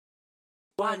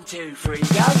1, 2, 3, go!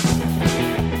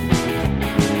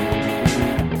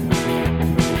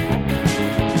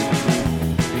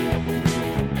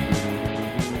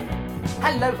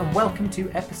 Hello and welcome to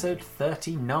episode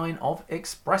 39 of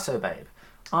Espresso Babe.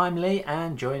 I'm Lee,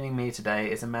 and joining me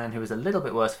today is a man who is a little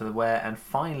bit worse for the wear and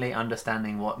finally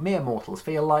understanding what mere mortals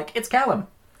feel like. It's Callum.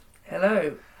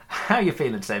 Hello. How are you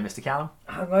feeling today, Mr. Callum?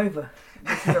 Hungover.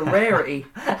 This is a rarity.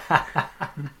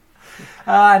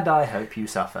 And I hope you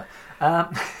suffer.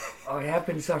 I have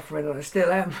been suffering and I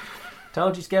still am.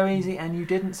 Told you to go easy and you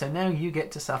didn't, so now you get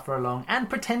to suffer along and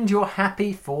pretend you're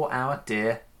happy for our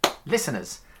dear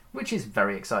listeners, which is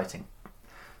very exciting.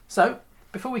 So,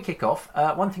 before we kick off,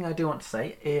 one thing I do want to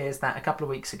say is that a couple of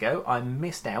weeks ago I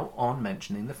missed out on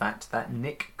mentioning the fact that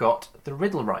Nick got the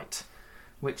riddle right,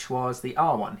 which was the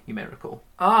R one, you may recall.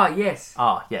 Ah, yes.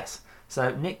 Ah, yes.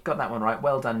 So Nick got that one right.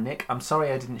 Well done, Nick. I'm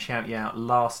sorry I didn't shout you out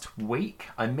last week.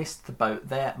 I missed the boat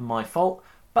there, my fault.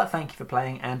 But thank you for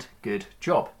playing and good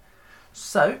job.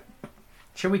 So,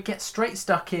 shall we get straight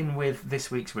stuck in with this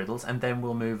week's riddles and then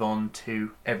we'll move on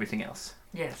to everything else?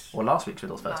 Yes. Or last week's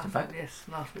riddles first, in fact. Yes,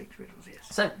 last week's riddles, yes.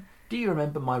 So, do you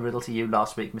remember my riddle to you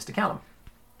last week, Mr. Callum?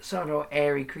 Some are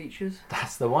airy creatures.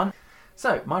 That's the one.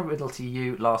 So, my riddle to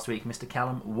you last week, Mr.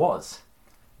 Callum, was: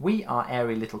 we are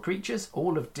airy little creatures,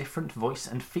 all of different voice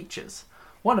and features.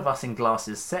 One of us in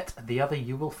glasses set, the other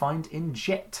you will find in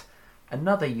jet.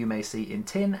 Another you may see in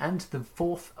tin, and the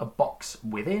fourth a box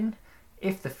within.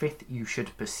 If the fifth you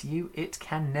should pursue, it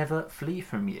can never flee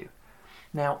from you.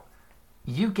 Now,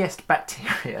 you guessed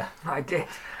bacteria. I did.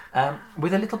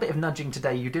 With a little bit of nudging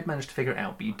today, you did manage to figure it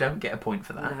out, but you don't get a point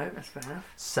for that. No, that's fair enough.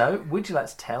 So, would you like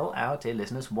to tell our dear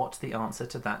listeners what the answer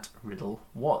to that riddle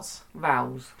was?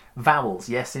 Vowels. Vowels,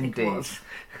 yes indeed. It was.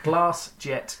 Glass,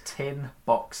 jet, tin,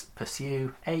 box,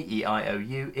 pursue,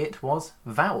 A-E-I-O-U. It was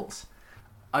vowels.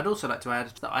 I'd also like to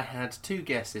add that I had two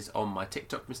guesses on my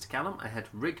TikTok, Mr. Callum. I had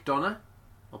Rick Donner,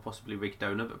 or possibly Rick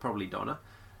Donner, but probably Donner,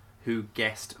 who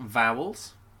guessed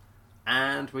vowels.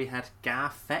 And we had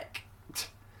Garfek,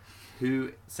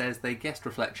 who says they guessed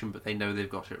reflection, but they know they've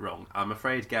got it wrong. I'm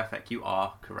afraid, Garfek, you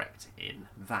are correct in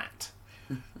that.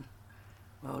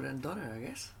 Well done, Donna, I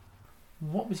guess.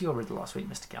 What was your riddle last week,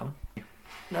 Mr. Callum?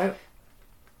 No.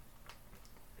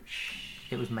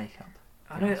 It was makeup.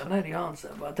 I know the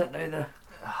answer, but I don't know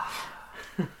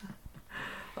the...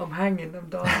 I'm hanging, I'm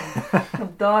dying.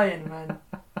 I'm dying, man.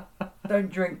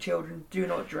 Don't drink, children. Do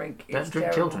not drink. Don't It's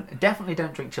drink terrible. children. Definitely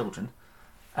don't drink children.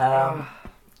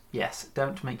 Yes,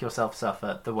 don't make yourself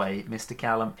suffer the way Mr.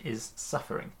 Callum is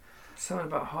suffering. Something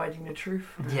about hiding the truth.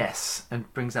 Yes,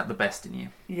 and brings out the best in you.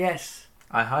 Yes.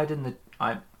 I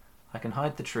can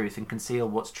hide the truth and conceal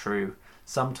what's true.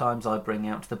 Sometimes I bring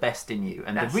out the best in you.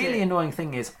 And That's the really it. annoying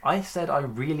thing is, I said I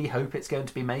really hope it's going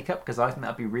to be makeup because I think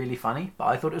that'd be really funny, but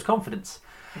I thought it was confidence.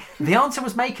 The answer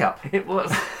was makeup. It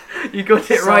was. You got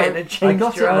it So right and then changed I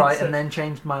got it your right answer. and then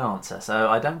changed my answer. So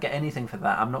I don't get anything for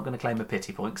that. I'm not going to claim a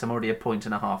pity point because I'm already a point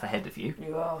and a half ahead of you.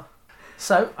 You are.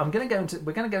 So we're going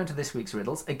to go into this week's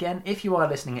riddles. Again, if you are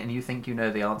listening and you think you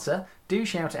know the answer, do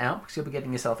shout it out because you'll be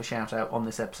getting yourself a shout out on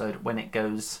this episode when it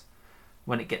gets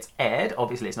aired.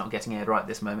 Obviously, it's not getting aired right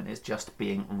this moment. It's just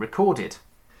being recorded.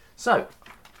 So,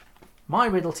 my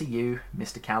riddle to you,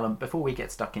 Mr. Callum, before we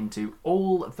get stuck into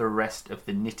all the rest of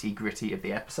the nitty-gritty of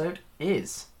the episode,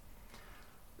 is: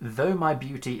 though my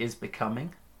beauty is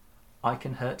becoming, I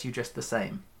can hurt you just the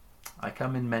same. I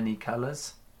come in many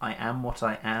colours. I am what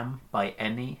I am by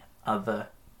any other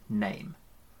name.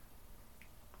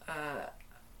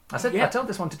 I told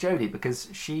this one to Jodie because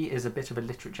she is a bit of a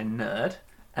literature nerd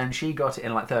and she got it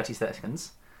in like 30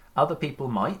 seconds. Other people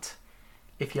might.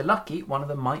 If you're lucky, one of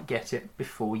them might get it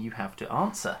before you have to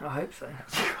answer. I hope so.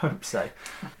 You hope so.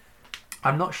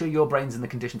 I'm not sure your brain's in the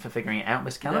condition for figuring it out,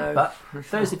 Miss Callum, No, but it's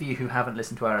those not. of you who haven't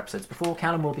listened to our episodes before,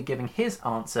 Callum will be giving his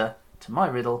answer to my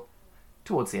riddle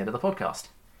towards the end of the podcast.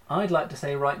 I'd like to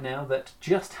say right now that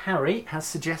just Harry has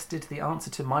suggested the answer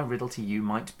to my riddle to you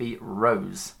might be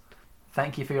Rose.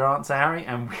 Thank you for your answer, Harry,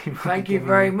 and we will Thank be you giving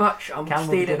very much. I'm Callum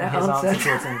will be stealing giving that his answer answer.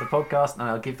 towards the end of the podcast, and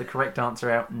I'll give the correct answer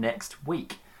out next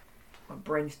week. My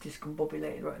brain's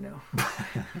discombobulated right now.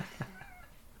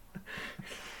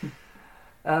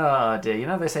 Oh dear, you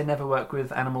know they say never work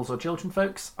with animals or children,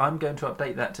 folks. I'm going to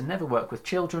update that to never work with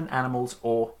children, animals,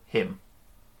 or him.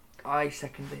 I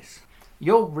second this.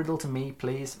 Your riddle to me,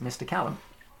 please, Mr. Callum.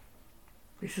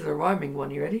 This is a rhyming one.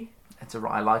 You ready?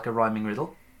 I like a rhyming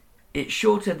riddle. It's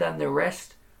shorter than the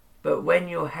rest, but when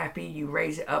you're happy, you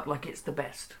raise it up like it's the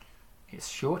best. It's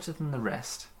shorter than the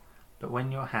rest, but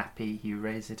when you're happy, you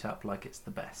raise it up like it's the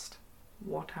best.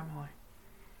 What am I?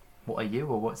 what are you,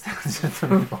 or what's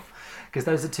the because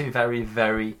those are two very,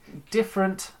 very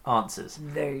different answers.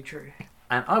 Very true.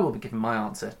 And I will be giving my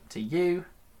answer to you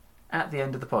at the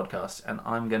end of the podcast, and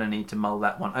I'm going to need to mull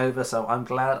that one over, so I'm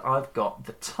glad I've got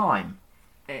the time.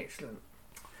 Excellent.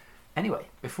 Anyway,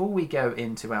 before we go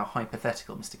into our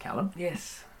hypothetical, Mr. Callum,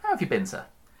 Yes. how have you been, sir?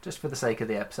 Just for the sake of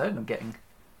the episode, I'm getting...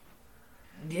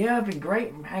 Yeah, I've been great.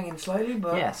 I'm hanging slowly,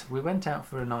 but... Yes, we went out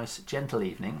for a nice, gentle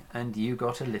evening, and you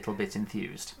got a little bit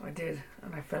enthused. I did,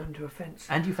 and I fell into a fence.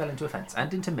 And you fell into a fence,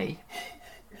 and into me.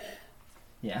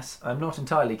 Yes, I'm not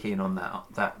entirely keen on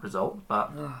that result,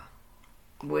 but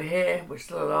We're here, we're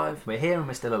still alive. we're here and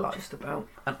we're still alive. Just about.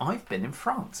 And I've been in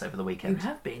France over the You weekend.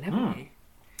 have been, haven't you?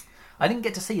 I didn't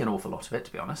get to see an awful lot of it,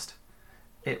 to be honest.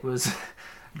 It was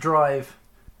drive,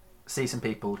 see some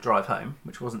people, drive home,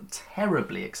 which wasn't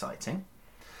terribly exciting.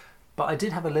 But I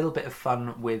did have a little bit of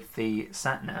fun with the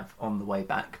sat-nav on the way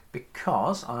back,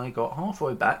 because I got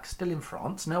halfway back, still in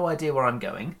France, no idea where I'm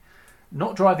going,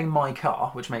 not driving my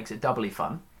car, which makes it doubly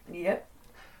fun, Yep.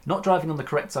 not driving on the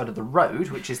correct side of the road,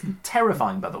 which is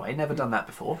terrifying, by the way, never done that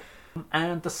before.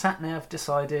 And the sat-nav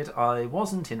decided I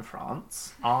wasn't in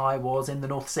France, I was in the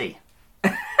North Sea.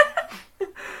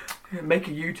 Make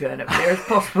a U-turn up there if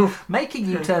possible. Make a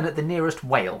U-turn at the nearest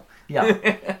whale.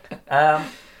 Yeah.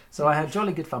 So I had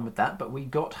jolly good fun with that, but we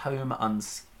got home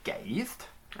unscathed,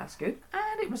 That's good.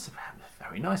 and it was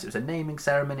very nice. It was a naming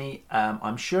ceremony.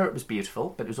 I'm sure it was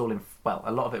beautiful, but it was all in, well,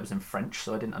 a lot of it was in French,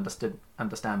 so I didn't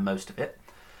understand most of it.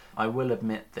 I will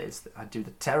admit this, I do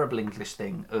the terrible English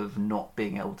thing of not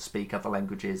being able to speak other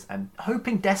languages and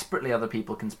hoping desperately other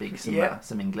people can speak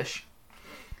some English.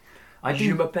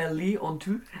 Je m'appelle Lee en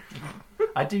tout.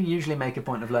 I do usually make a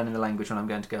point of learning the language when I'm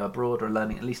going to go abroad, or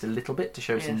learning at least a little bit to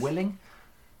show some Yes. willing.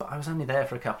 But I was only there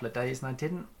for a couple of days and I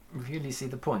didn't really see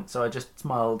the point. So I just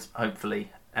smiled,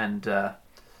 hopefully, and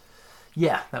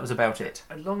yeah, that was about it.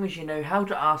 As long as you know how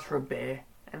to ask for a beer,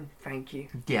 and thank you.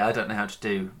 Yeah, I don't know how to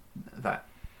do that.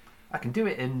 I can do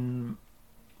it in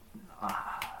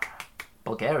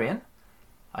Bulgarian.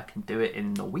 I can do it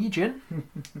in Norwegian.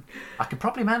 I could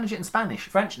probably manage it in Spanish.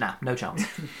 French, nah, no chance.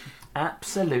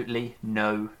 Absolutely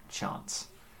no chance.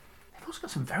 They've also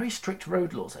got some very strict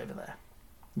road laws over there.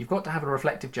 You've got to have a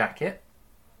reflective jacket.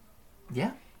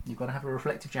 Yeah, you've got to have a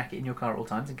reflective jacket in your car at all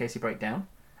times in case you break down.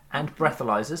 And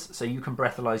breathalyzers, so you can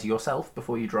breathalyze yourself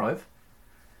before you drive.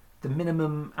 The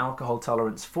minimum alcohol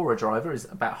tolerance for a driver is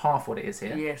about half what it is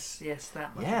here. Yes,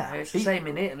 that much. Yeah. It's the same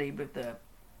in Italy with the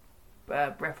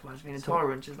breathalyzer. I mean, the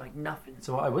tolerance is like nothing.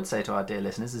 So what I would say to our dear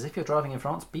listeners is if you're driving in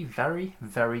France, be very,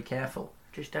 very careful.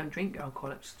 Just don't drink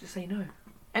alcoholics. Just say no.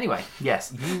 Anyway,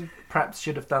 yes, you perhaps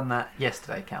should have done that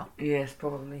yesterday, Cal. Yes,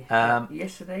 probably.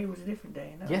 Yesterday was a different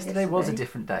day. Yesterday was a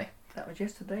different day. That was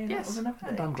yesterday, and Yes, that was another day.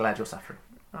 and I'm glad you're suffering.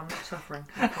 I'm not suffering.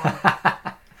 I'm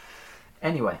fine.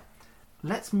 Anyway,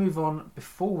 let's move on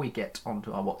before we get on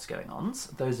to our what's going ons.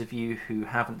 Those of you who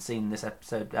haven't seen this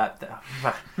episode,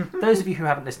 those of you who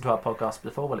haven't listened to our podcast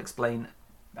before, we'll explain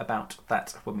about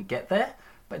that when we get there.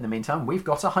 But in the meantime, we've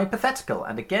got a hypothetical.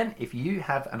 And again, if you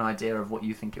have an idea of what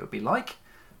you think it would be like,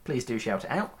 please do shout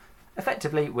it out.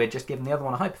 Effectively, we're just giving the other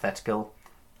one a hypothetical,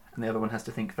 and the other one has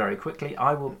to think very quickly.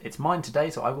 It's mine today,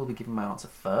 so I will be giving my answer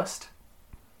first.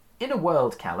 In a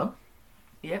world, Callum,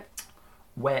 Yep.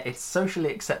 where it's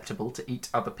socially acceptable to eat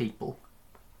other people,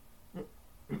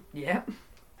 Yeah.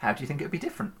 how do you think it would be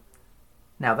different?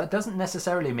 Now, that doesn't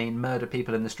necessarily mean murder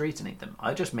people in the street and eat them.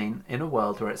 I just mean in a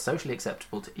world where it's socially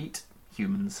acceptable to eat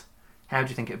humans, how do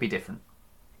you think it would be different?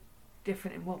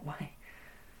 Different in what way?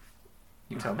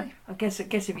 You tell me. I guess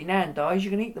if your nan dies, you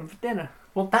can eat them for dinner.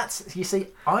 Well, that's, you see,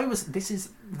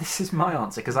 this is my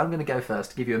answer, because I'm going to go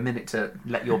first to give you a minute to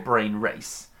let your brain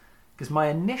race. Because my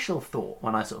initial thought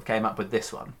when I sort of came up with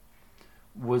this one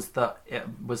was that it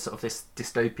was sort of this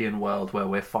dystopian world where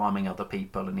we're farming other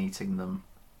people and eating them,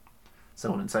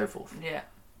 so on and so forth. Yeah.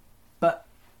 But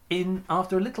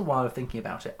after a little while of thinking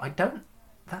about it,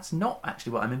 that's not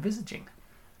actually what I'm envisaging.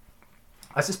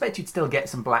 I suspect you'd still get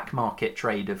some black market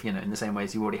trade of, in the same way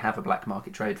as you already have a black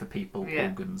market trade for people,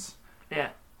 organs,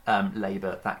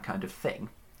 labour, that kind of thing.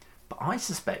 But I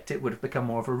suspect it would have become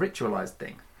more of a ritualised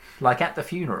thing. Like at the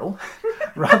funeral,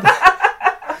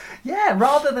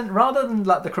 rather than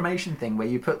like the cremation thing where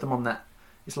you put them on that,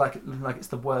 it's like it's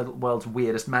the world's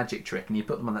weirdest magic trick, and you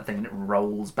put them on that thing and it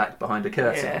rolls back behind a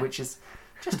curtain, which is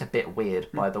just a bit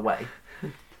weird, by the way.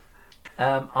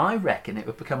 I reckon it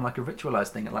would become like a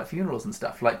ritualised thing at like funerals and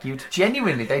stuff. Like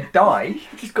they'd die.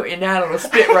 You just got your nan on a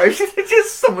spit roast.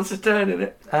 Just someone's turning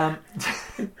it.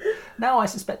 Now I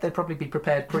suspect they'd probably be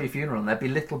prepared pre-funeral, and there'd be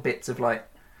little bits of like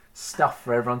stuff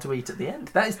for everyone to eat at the end.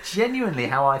 That is genuinely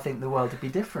how I think the world would be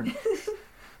different.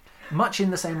 Much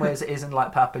in the same way as it is in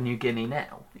like Papua New Guinea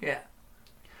now. Yeah.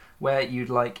 Where you'd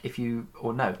like if you...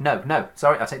 Or no.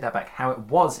 Sorry, I take that back. How it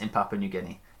was in Papua New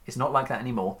Guinea. It's not like that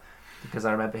anymore. Because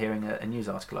I remember hearing a news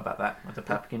article about that. Where the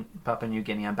Papua New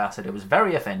Guinea ambassador was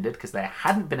very offended because there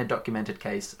hadn't been a documented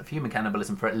case of human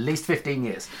cannibalism for at least 15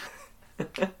 years.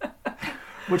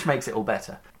 Which makes it all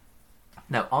better.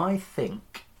 Now, I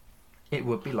think it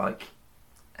would be like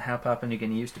how Papua New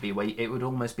Guinea used to be, where it would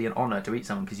almost be an honour to eat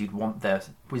someone because you'd want their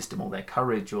wisdom or their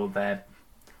courage or their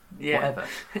whatever.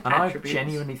 And I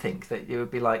genuinely think that it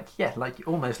would be like, like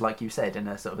almost like you said in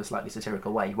a sort of a slightly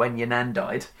satirical way, when your nan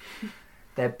died,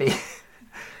 there'd be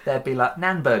like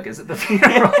nan burgers at the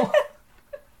funeral.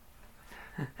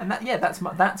 And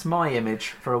that's my image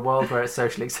for a world where it's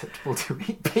socially acceptable to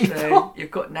eat people. So you've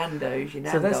got Nando's, your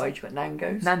nan died, you've got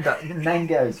Nangos.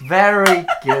 Nangos. Very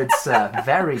good, sir.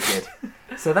 Very good.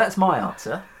 So that's my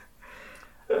answer.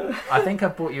 I think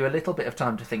I've bought you a little bit of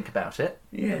time to think about it.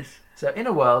 Yes. So in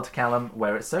a world, Callum,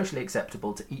 where it's socially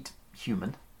acceptable to eat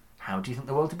human, how do you think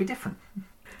the world would be different?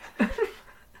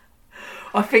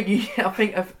 I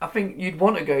think you'd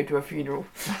want to go to a funeral.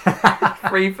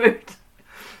 Free food.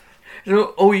 So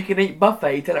all you can eat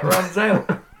buffet till it runs out.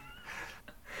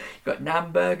 You've got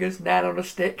nan burgers, nan on a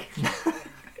stick,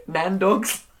 nan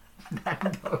dogs.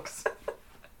 Nan dogs.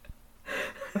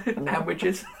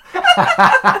 Nanwiches.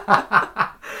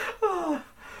 I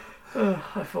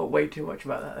thought way too much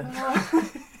about that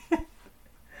then.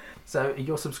 So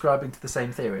you're subscribing to the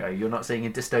same theory, are you? You're not seeing a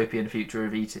dystopian future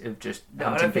of just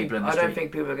hunting people in the street? I don't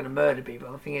think people are going to murder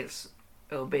people. I think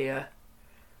it'll be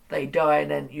they die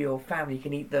and then your family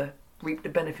can reap the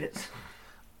benefits.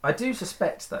 I do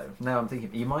suspect, though, now I'm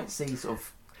thinking, you might see sort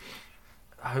of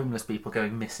homeless people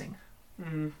going missing.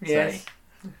 Yes.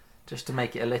 Just to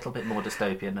make it a little bit more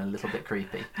dystopian and a little bit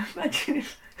creepy. Imagine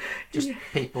if... Just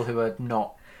people who are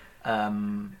not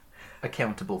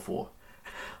accountable for.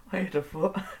 I had a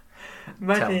thought.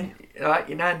 Imagine, like,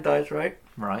 your nan dies, right?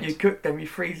 Right. You cook them, you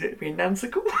freeze it, it'd be a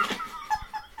nansicle.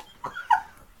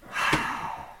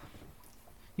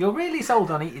 You're really sold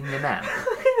on eating your nan.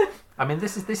 I mean,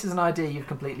 this is an idea you've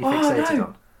completely fixated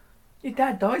on. Your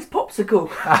dad dies, popsicle.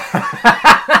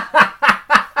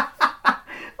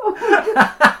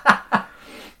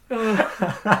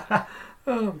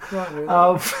 I'm crying.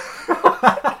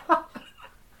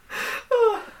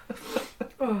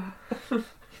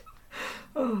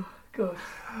 Oh, God.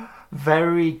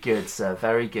 Very good, sir.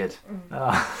 Very good.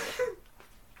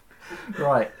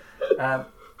 Right.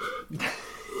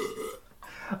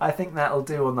 I think that'll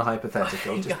do on the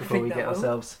hypothetical, just before we get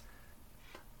ourselves...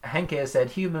 Henke has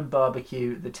said, human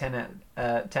barbecue, the 10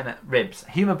 out ribs.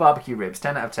 Human barbecue ribs,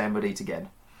 10 out of 10 would eat again.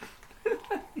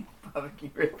 Barbecue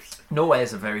ribs. Norway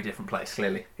is a very different place,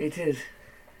 clearly. It is.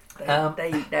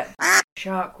 They eat that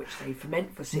shark, which they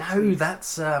ferment for 6 weeks. No,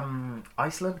 that's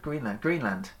Iceland,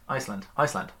 Greenland, Iceland.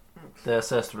 The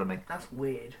surströmming. That's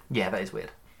weird. Yeah, that is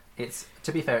weird. It's,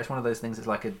 to be fair, it's one of those things that's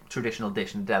like a traditional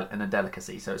dish and a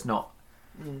delicacy, so it's not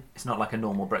like a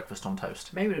normal breakfast on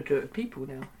toast. Maybe they'll do it with people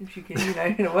now, if you can,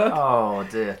 in a world. Oh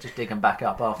dear, just dig them back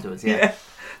up afterwards, yeah.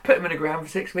 Put them in the ground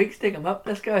for 6 weeks, dig them up,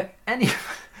 let's go.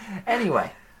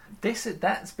 Anyway,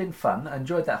 that's been fun. I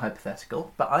enjoyed that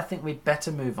hypothetical, but I think we'd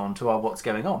better move on to our what's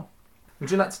going on.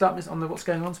 Would you like to start on the what's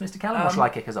going on, Mr. Callum, or shall I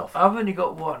kick us off? I've only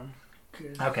got one.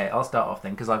 Okay, I'll start off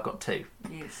then, because I've got two.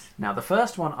 Yes. Now, the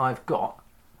first one I've got,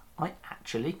 I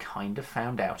actually kind of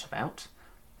found out about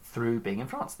through being in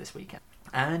France this weekend.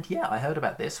 And yeah, I heard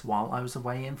about this while I was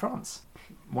away in France.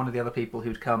 One of the other people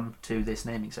who'd come to this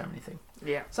naming ceremony thing.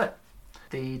 Yeah. So,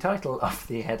 the title of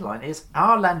the headline is,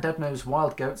 Are Llandudno's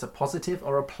wild goats a positive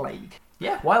or a plague?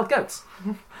 Yeah, wild goats.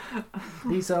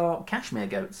 These are cashmere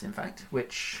goats, in fact,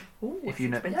 which, if you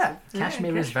know... Expensive. Yeah,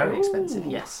 cashmere is very expensive,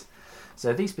 yes.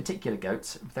 So these particular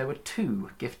goats, there were 2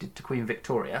 gifted to Queen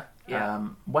Victoria,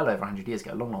 well over 100 years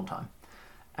ago, a long, long time.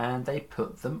 And they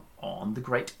put them on the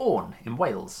Great Orne in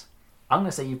Wales. I'm going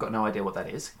to say you've got no idea what that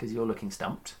is, because you're looking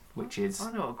stumped, which is...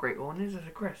 I know what a Great Orne is. It's a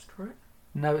crest, right?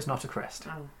 No, it's not a crest.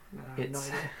 Oh, no, I have no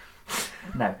idea.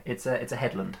 No, it's a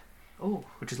headland. Oh.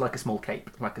 Which is like a small cape,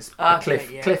 like a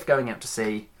cliff going out to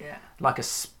sea, like a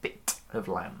spit of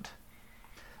land.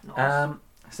 Nice.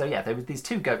 So yeah, there were these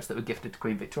 2 goats that were gifted to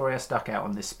Queen Victoria, stuck out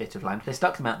on this spit of land. They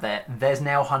stuck them out there. There's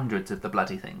now hundreds of the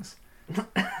bloody things.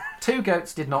 2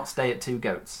 goats did not stay at 2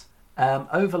 goats.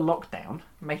 Over lockdown...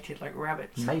 Mated like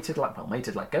rabbits. Mated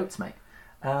like goats, mate.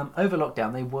 Over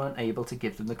lockdown, they weren't able to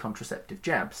give them the contraceptive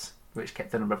jabs, which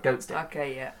kept the number of goats down.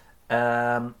 Okay, yeah.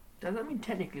 Does that mean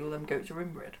technically all them goats are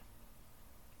inbred?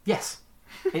 Yes.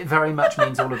 It very much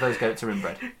means all of those goats are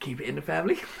inbred. Keep it in the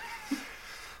family.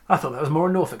 I thought that was more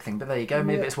a Norfolk thing, but there you go.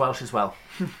 Maybe Yeah. it's Welsh as well.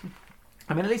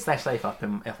 I mean, at least they're safe up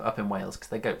in Wales because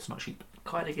they're goats, not sheep.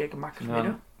 Kind of gig a mac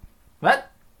No.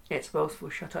 What? It's Welsh for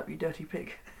shut up, you dirty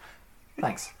pig.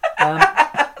 Thanks.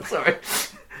 Sorry.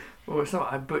 Well, it's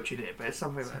not I butchered it, but it's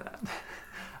something like that.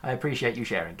 I appreciate you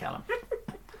sharing, Callum.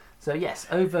 So yes,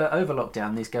 over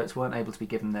lockdown, these goats weren't able to be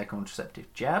given their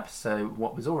contraceptive jab, so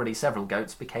what was already several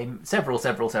goats became several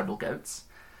goats,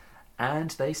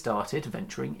 and they started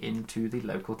venturing into the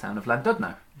local town of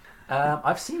Llandudno.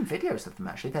 I've seen videos of them,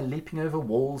 actually. They're leaping over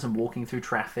walls and walking through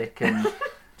traffic and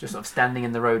just sort of standing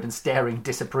in the road and staring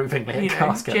disapprovingly at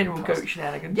cars going general past. goat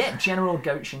shenanigans. Yeah, general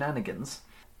goat shenanigans.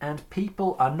 And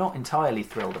people are not entirely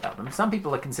thrilled about them. Some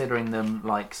people are considering them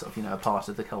like sort of, a part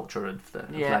of the culture of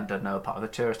Llandudno, a part of the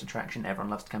tourist attraction. Everyone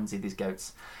loves to come and see these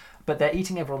goats. But they're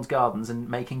eating everyone's gardens and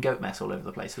making goat mess all over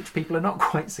the place, which people are not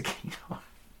quite so keen on.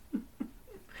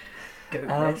 Goat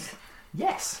mess.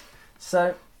 Yes.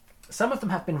 So some of them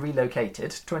have been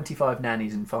relocated. 25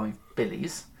 nannies and 5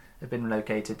 billies have been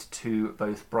relocated to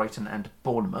both Brighton and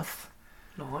Bournemouth,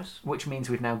 Nice. which means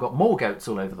we've now got more goats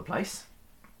all over the place.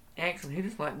 Excellent. Who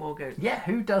doesn't like more goats? Yeah,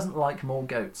 who doesn't like more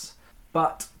goats?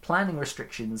 But planning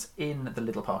restrictions in the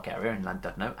Little Park area in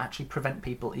Llandudno actually prevent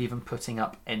people even putting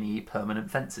up any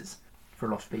permanent fences for a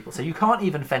lot of people. So you can't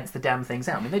even fence the damn things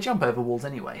out. I mean, they jump over walls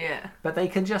anyway. Yeah. But they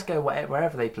can just go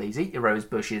wherever they please, eat your rose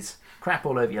bushes, crap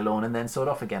all over your lawn, and then sort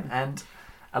off again. And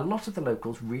a lot of the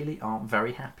locals really aren't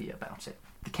very happy about it.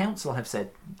 The council have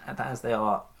said that as they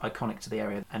are iconic to the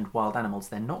area and wild animals,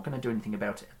 they're not going to do anything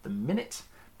about it at the minute,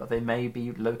 but they may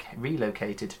be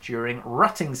relocated during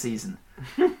rutting season.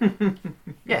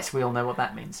 Yes, we all know what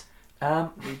that means.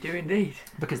 We do indeed.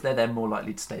 Because they're then more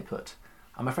likely to stay put.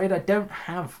 I'm afraid I don't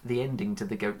have the ending to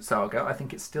the goat saga. I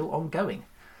think it's still ongoing.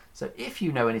 So if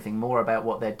you know anything more about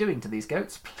what they're doing to these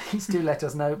goats, please do let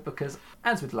us know, because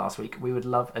as with last week, we would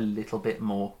love a little bit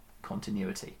more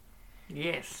continuity.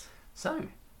 Yes. So,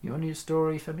 your news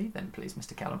story for me then, please,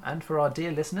 Mr. Callum, and for our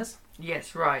dear listeners.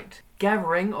 Yes, right.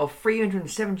 Gathering of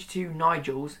 372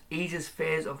 Nigels eases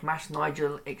fears of mass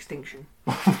Nigel extinction.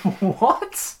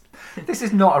 What? This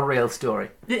is not a real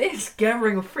story. It is.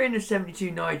 Gathering of 372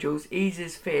 Nigels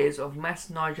eases fears of mass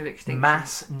Nigel extinction.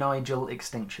 Mass Nigel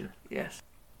extinction. Yes.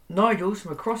 Nigels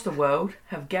from across the world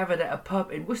have gathered at a pub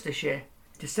in Worcestershire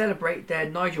to celebrate their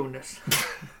Nigelness.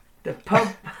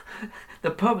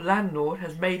 The pub landlord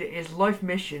has made it his life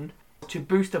mission to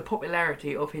boost the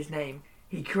popularity of his name.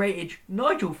 He created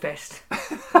Nigel Fest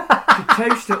to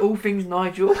toast to all things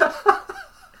Nigel.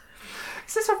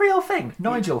 Is this a real thing?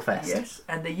 Nigel Fest? Yes,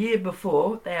 and the year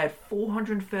before they had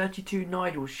 432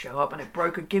 Nigels show up, and it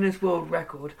broke a Guinness World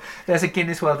Record. There's a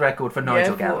Guinness World Record for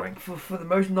Nigel gathering. For the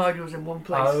most Nigels in one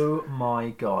place. Oh my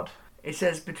god. It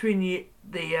says between the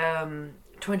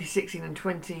 2016 and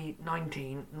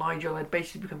 2019, Nigel had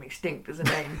basically become extinct as a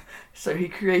name, so he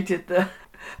created the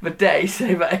day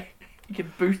so that he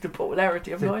could boost the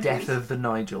popularity of The Nigels. death of the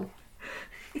Nigel.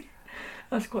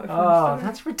 That's quite a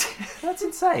fun story. That's that's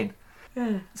insane.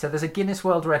 Yeah. So there's a Guinness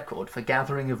World Record for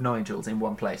gathering of Nigels in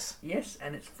one place. Yes,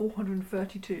 and it's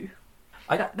 432.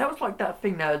 I- That was like that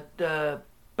thing, the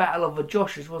Battle of the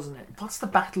Joshes, wasn't it? What's the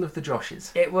Battle of the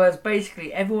Joshes? It was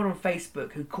basically everyone on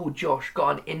Facebook who called Josh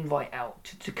got an invite out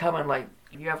to come and, like,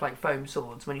 you have like foam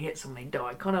swords, when you hit someone they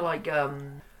die, kind of like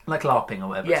Like LARPing or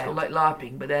whatever it's yeah, called. like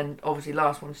LARPing, but then obviously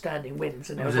last one standing wins,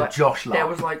 and It there was was a like Josh LARP. there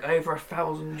was like over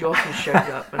 1,000 Joshes showed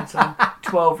up, and some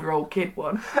 12-year-old kid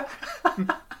won.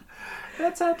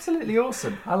 That's absolutely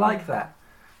awesome. I like that.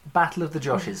 Battle of the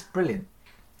Joshes. Brilliant.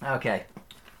 Okay.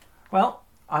 Well,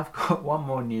 I've got one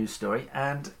more news story,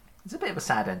 and it's a bit of a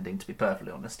sad ending, to be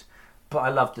perfectly honest. But I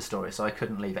loved the story, so I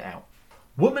couldn't leave it out.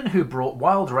 Woman who brought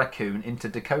wild raccoon into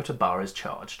Dakota bar is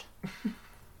charged.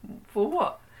 For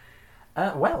what?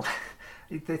 Well,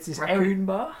 this is Raccoon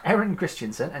bar? Erin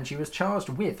Christensen, and she was charged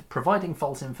with providing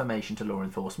false information to law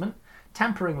enforcement,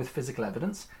 tampering with physical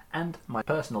evidence, and, my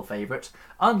personal favourite,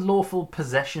 unlawful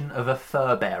possession of a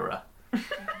fur bearer.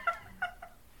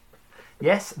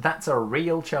 Yes, that's a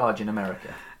real charge in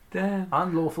America. Damn.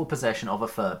 Unlawful possession of a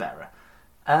fur bearer.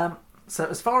 So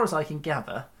as far as I can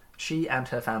gather, she and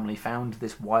her family found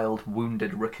this wild,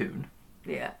 wounded raccoon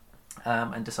Yeah.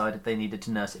 and decided they needed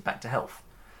to nurse it back to health.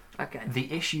 Okay.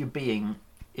 The issue being,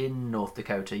 in North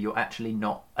Dakota, you're actually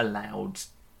not allowed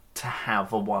to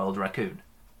have a wild raccoon.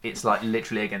 It's like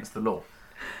literally against the law.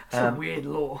 It's a weird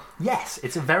law. Yes,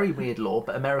 it's a very weird law,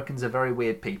 but Americans are very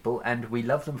weird people, and we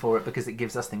love them for it because it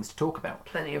gives us things to talk about.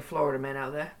 Plenty of Florida men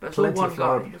out there, but it's Plenty all of one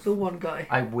Florida- guy. It's all one guy.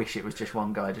 I wish it was just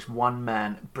one guy, just one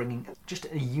man bringing just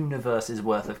a universe's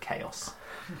worth of chaos.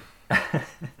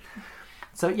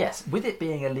 So yes, with it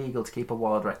being illegal to keep a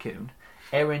wild raccoon,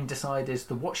 Erin decided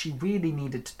that what she really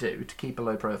needed to do to keep a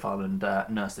low profile and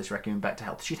nurse this raccoon back to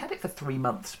health. She'd had it for 3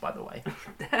 months, by the way.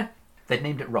 They'd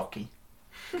named it Rocky.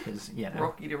 Because,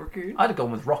 Rocky the raccoon? I'd have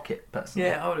gone with Rocket, personally.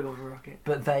 Yeah, I would have gone with Rocket.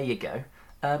 But there you go.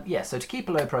 So to keep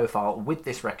a low profile with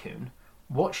this raccoon,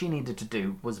 what she needed to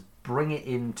do was bring it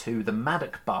into the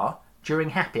Maddock bar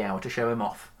during happy hour to show him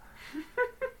off.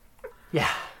 Yeah.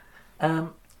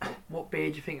 What beer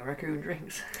do you think a raccoon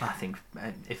drinks? I think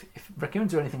if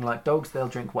raccoons are anything like dogs, they'll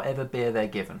drink whatever beer they're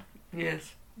given.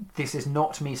 Yes. This is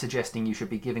not me suggesting you should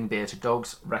be giving beer to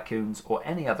dogs, raccoons, or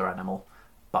any other animal,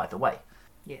 by the way.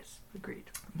 Yes, agreed.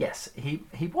 Yes, he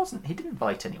didn't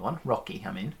bite anyone, Rocky,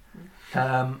 I mean.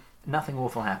 Nothing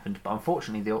awful happened, but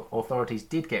unfortunately the authorities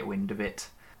did get wind of it.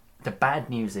 The bad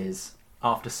news is,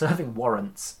 after serving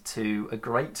warrants to a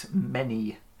great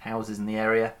many houses in the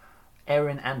area,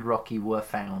 Erin and Rocky were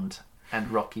found,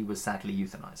 and Rocky was sadly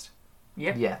euthanized.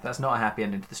 Yep. Yeah, that's not a happy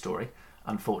ending to the story,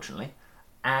 unfortunately.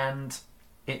 And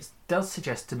it does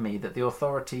suggest to me that the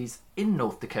authorities in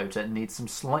North Dakota need some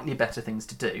slightly better things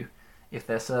to do if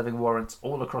they're serving warrants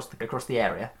all across the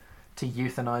area to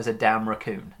euthanize a damn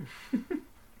raccoon.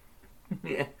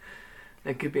 Yeah.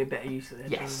 There could be a better use of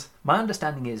it. Yes. My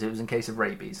understanding is it was in case of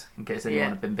rabies, in case anyone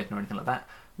had been bitten or anything like that.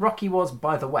 Rocky was,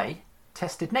 by the way,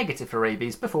 tested negative for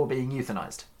rabies before being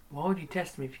euthanized. Why would you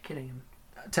test him if you're killing him?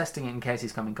 Testing it in case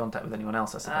he's come in contact with anyone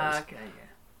else, I suppose. Okay, yeah.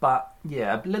 But,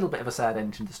 yeah, a little bit of a sad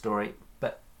ending to the story.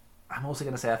 But I'm also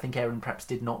going to say I think Erin perhaps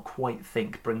did not quite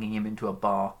think bringing him into a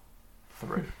bar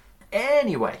through.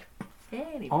 Anyway,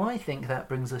 I think that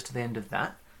brings us to the end of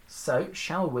that. So,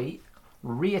 shall we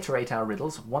reiterate our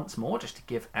riddles once more, just to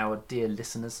give our dear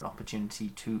listeners an opportunity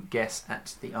to guess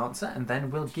at the answer, and then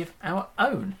we'll give our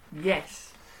own.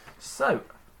 Yes. So,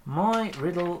 my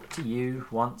riddle to you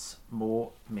once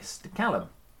more, Mr. Callum.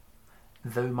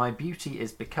 Though my beauty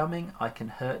is becoming, I can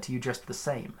hurt you just the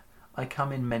same. I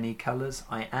come in many colours,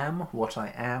 I am what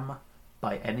I am,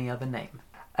 by any other name.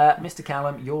 Mr.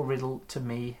 Callum, your riddle to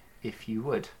me, if you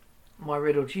would. My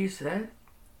riddle to you, sir.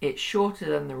 It's shorter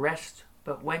than the rest,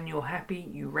 but when you're happy,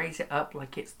 you raise it up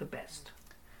like it's the best.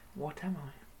 What am I?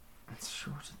 It's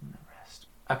shorter than the rest.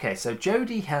 Okay, so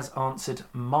Jodie has answered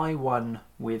my one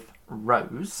with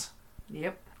Rose.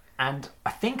 Yep. And I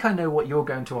think I know what you're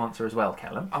going to answer as well,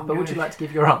 Callum. But would you like to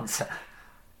give your answer?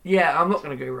 Yeah, I'm not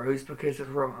going to go Rose because it's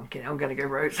wrong. I'm kidding. I'm going to go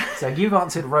Rose. So you've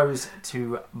answered Rose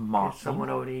to Martin. Someone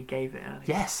already gave it.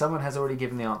 Yes, someone has already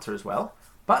given the answer as well.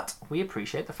 But we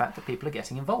appreciate the fact that people are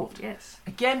getting involved. Yes.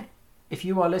 Again, if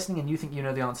you are listening and you think you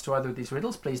know the answer to either of these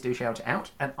riddles, please do shout it out.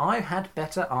 And I had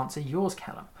better answer yours,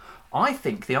 Callum. I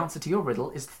think the answer to your riddle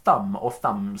is thumb or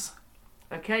thumbs.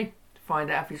 Okay,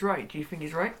 find out if he's right. Do you think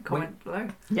he's right? Comment below.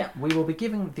 Yeah, we will be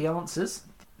giving the answers,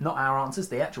 not our answers,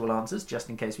 the actual answers, just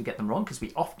in case we get them wrong, because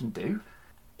we often do,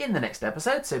 in the next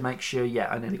episode. So make sure,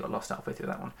 I nearly got lost halfway through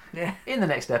that one. Yeah. In the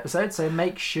next episode, so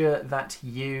make sure that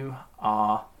you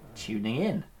are tuning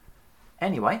in.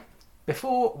 Anyway,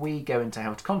 before we go into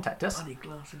how to contact us... I need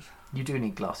glasses. You do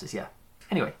need glasses, yeah.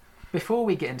 Anyway, before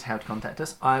we get into how to contact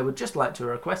us, I would just like to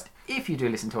request, if you do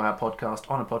listen to our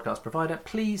podcast on a podcast provider,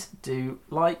 please do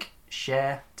like,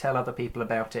 share, tell other people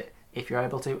about it if you're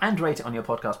able to, and rate it on your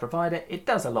podcast provider. It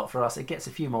does a lot for us. It gets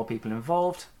a few more people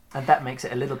involved, and that makes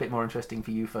it a little bit more interesting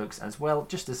for you folks as well.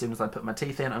 Just as soon as I put my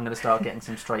teeth in, I'm going to start getting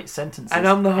some straight sentences. And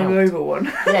I'm the out. hungover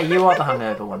one. Yeah, you are the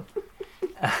hungover one.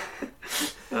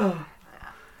 Oh.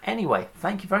 Anyway,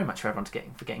 thank you very much for everyone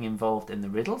for getting involved in the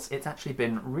riddles. It's actually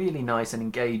been really nice and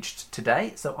engaged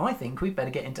today, so I think we'd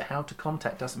better get into how to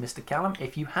contact us, Mr. Callum.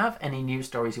 If you have any news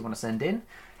stories you want to send in,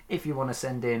 if you want to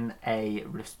send in a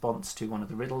response to one of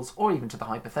the riddles, or even to the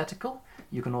hypothetical,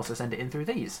 you can also send it in through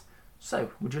these.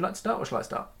 So, would you like to start, or shall I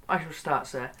start? I shall start,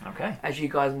 sir. Okay. As you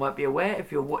guys might be aware,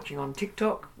 if you're watching on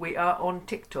TikTok, we are on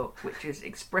TikTok, which is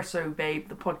Expresso Babe,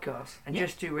 the podcast. And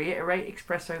just to reiterate,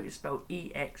 Expresso is spelled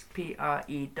EXPRESSO.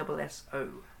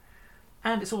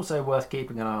 And it's also worth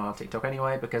keeping an eye on our TikTok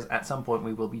anyway, because at some point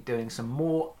we will be doing some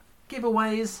more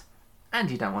giveaways,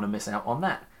 and you don't want to miss out on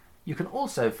that. You can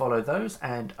also follow those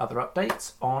and other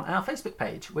updates on our Facebook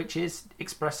page, which is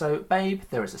Expresso Babe.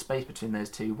 There is a space between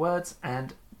those two words,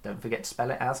 and don't forget to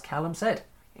spell it as Callum said.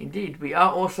 Indeed. We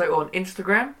are also on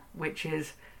Instagram, which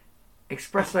is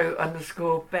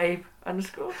Expresso_Babe_.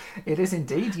 It is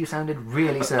indeed. You sounded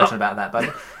really certain about that,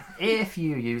 buddy. If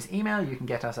you use email, you can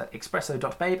get us at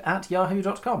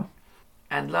expresso.babe@yahoo.com.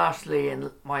 And lastly,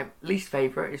 and my least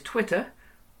favourite, is Twitter,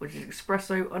 which is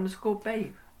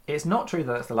Expresso_Babe. It's not true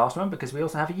that that's the last one, because we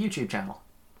also have a YouTube channel.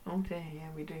 Oh dear, yeah,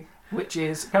 we do. which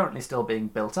is currently still being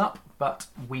built up, but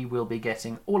we will be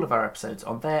getting all of our episodes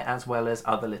on there as well as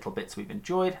other little bits we've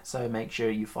enjoyed, so make sure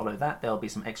you follow that. There'll be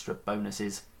some extra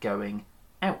bonuses going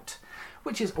out,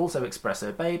 which is also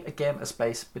Espresso Babe, again a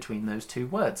space between those two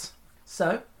words.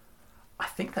 So I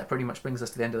think that pretty much brings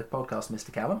us to the end of the podcast,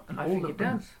 Mr. Callum. And I think it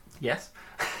does. Yes.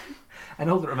 And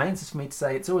all that remains is for me to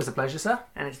say it's always a pleasure, sir.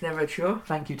 And it's never a chore.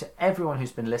 Thank you to everyone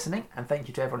who's been listening, and thank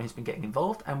you to everyone who's been getting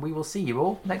involved, and we will see you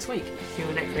all next week. See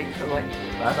you next week. Bye-bye.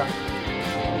 Bye-bye.